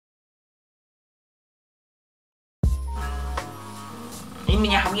Энэ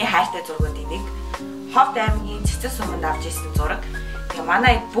миний хамгийн хайртай зургуудын нэг. Ховд аймгийн цэцэс суманд авч ирсэн зураг. Тэгээ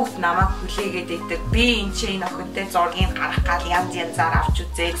манай бүгд намайг хүлээгээд идэг. Би энэ чинь охинтой зургийг гаргах гал янз янзаар авч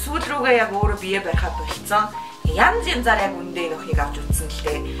үзээ. Сүүл рүүгээ яг өөрөө бие барихад болцсон. Янз янзаар яг үндэ энэ охиныг авч үзсэн л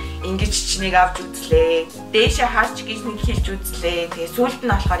дээ. Ингэж чичнийг авч үзлээ. Дээшээ харж гэж нэг хэлж үзлээ. Тэгээ сүүлд нь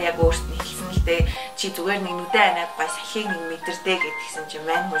болохоор яг өөрт нь хэлсэн л дээ. Чи зүгээр нэг нүдэн анаад гой сахиг нэг мэдэрдэ гэдгийгсэн чинь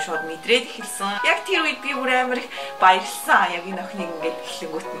мань хүн шууд мэдрээд эхэлсэн. Яг тэр үед би бүр амар их баярлсан. Яг энэ охиныг ингэж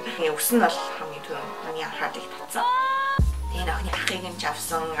эхлэнгүүт нь өс нь бол хамгийн түрүүнд миний анхаарлыг татсан. Тэгээ энэ охины ахыг нь ч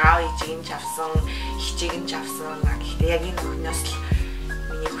авсан, аав ээжийг нь ч авсан, хичээг нь ч авсан. Гэхдээ яг энэ охиноос л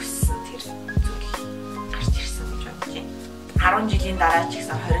миний хүссэн тэр зүйл гарч ирсэн гэж бодож байна. 10 жилийн дараа ч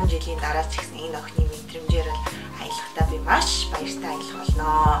гэсэн 20 жилийн дараа ч гэсэн энэ охины мэдрэмжээр л аялахдаа би маш баяртай аялах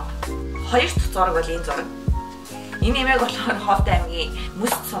болноо. Хоёр дахь зураг бол энэ зураг. Энэ имийг болохоор Ховд аймгийн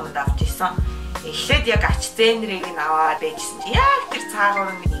Мөс суманд авч ирсэн. Эхлээд яг ач зээнрийг нь аваад байжсэн чи яг тэр цаагуур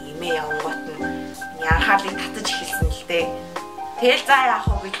нэг имээ явгоот нь миний анхаарлыг татаж эхэлсэн л дээ. Тэгэл заа яах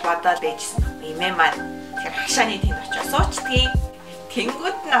вэ гэж бодоод байжсэн. Имээ маань тэр хашааны тэнд очиж суучдгийг.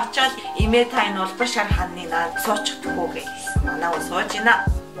 Тэнгүүд нь очиод имээ та энэ улбар шар ханны наад суучихдаггүй гэсэн. Манаа сууж байна.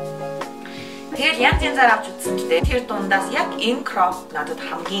 Тэгэл янз янзаар авч үзсэн л дээ. Тэр дундаас яг энэ crop надад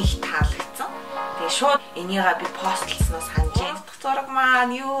хамгийн их таалагдсан. Тэгээ шууд энийгээ би постлсноос ханжээ. Зураг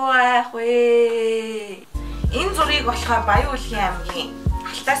маань юу байх вэ? Энэ зургийг болохоор Баян-Улгийн аймгийн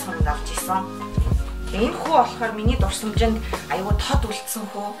Хайртай суманд авч ирсэн. Энэ хүү болохоор миний дурсамжинд аюу тод үлдсэн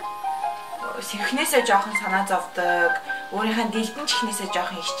хүү. Сэвхнээсээ жоохон санаа зовдөг, өөрийнхөө дэлдэн чихнээсээ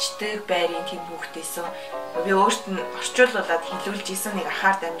жоохон ичдэг байрын тийм хүүхдээсэн. Би өөрт нь орчуулуулад хэлүүлж исэн нэг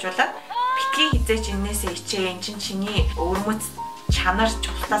ахаар дамжуулаад битгий хизээч энээсээ ичээ, эн чинь чиний өвөрмөц чанар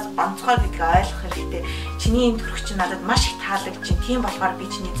чухлаас онцгой гэдгийг ойлгох хэрэгтэй. Чиний энэ төрөх чинь надад маш их таалагдж байна. Тийм болохоор би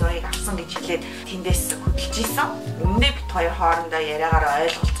чиний зургийг авсан гэж хэлээд тэндээс хөдөлж исэн. Өмнөдөө бит хоёр хоорондоо яриагаар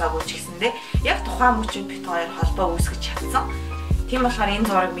ойлголцоогүй ч гэсэндээ яг тухайн мөчөд бит хоёр холбоо үүсгэж чадсан. Тийм болохоор энэ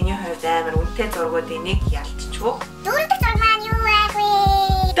зураг миний хувьд амар үнэтэй зургуудын нэг ялцчихв. Дөрөвдүгээр зураг маань юу байх вэ?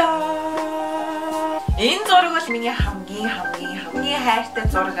 Энэ зураг бол миний хамгийн хайртай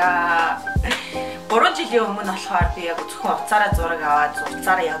зураг аа. 3 жилийн өмнө болохоор би яг зөвхөн уцаараа зураг аваад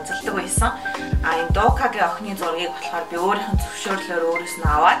уцаараа янзалдаг байсан. Энэ Докагийн охины зургийг болохоор би өөрийнх нь зөвшөөрлөөр өөрөөс нь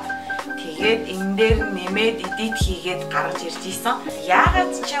аваад тэгээд энэ дээр нэмээд эдит хийгээд гаргаж ирж исэн.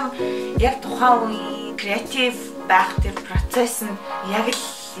 Яагаад ч юм яг тухайн үеийн креатив байх тэр процесс нь яг л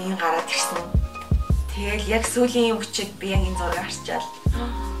энэ гараад ирсэн. Тэгэл яг сүүлийн үчиг би яг энэ зургийг харчаал.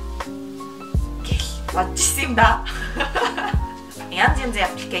 Гэл бодчихсон юм да. Янз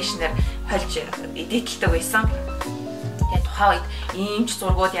аппликейшнээр хольж эдитлдэг байсан. Тэгээд тухайн үед иймч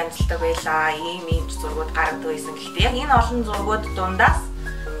зургууд янзлдаг байлаа, иймч зургууд гаргадаг байсан. Гэхдээ яг энэ олон зургууд дундаас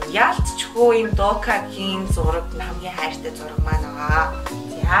яалтчгүй юм Докагийн зураг нь хамгийн хайртай зураг маань байгаа.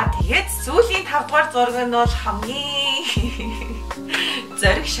 За тэгээд сүүлийн 5 дугаар зураг нь бол хамгийн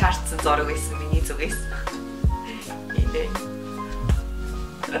зориг шаардсан зураг байсан миний зүгээс.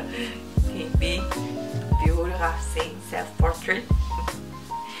 Би өөрийгөө авсан self portrait.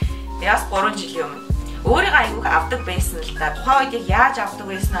 Яс 3 жилийн өмнө өөрийгөө айгүйх авдаг байсан л да. Тухайн үед яаж авдаг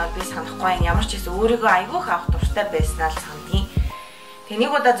байснаа би санахгүй юм. Ямар ч гэсэн өөрийгөө айгүйх авах дуртай байснаа л сандгийн. Тэнийг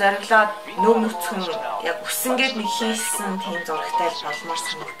удаа зориглоод нөм нүцгэн яг өссөнгээд нэг хийсэн тийм зурагтай л болмоор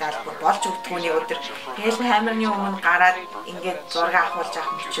санагдаад болж өгдөггүй нэг өдөр. Тэгэл камерны өмнө гараад ингээд зураг авахулж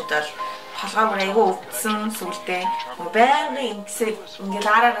авах мөчөд бол толгойг айгүй өвдсөн сүлдээ. Байнгын ингээд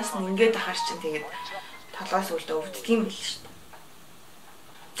араараас нь ингээд ахаар чинь тэгээд толгой сүлдээ өвддөг юм биш шүү.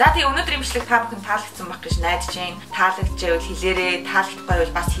 За тий өнөөдөр имжлэг та бүхэн таалагдсан баг гэж найдаж байна. Таалагдчихвэл хэлээрээ, таалагдахгүй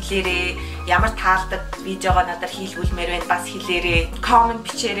бол бас хэлээрээ. Ямар таалдаг видеого надад хийлгүүлмээр байна бас хэлээрээ. Comment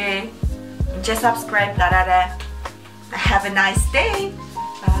бичээрээ. Subscribe дараарай. Have a nice day.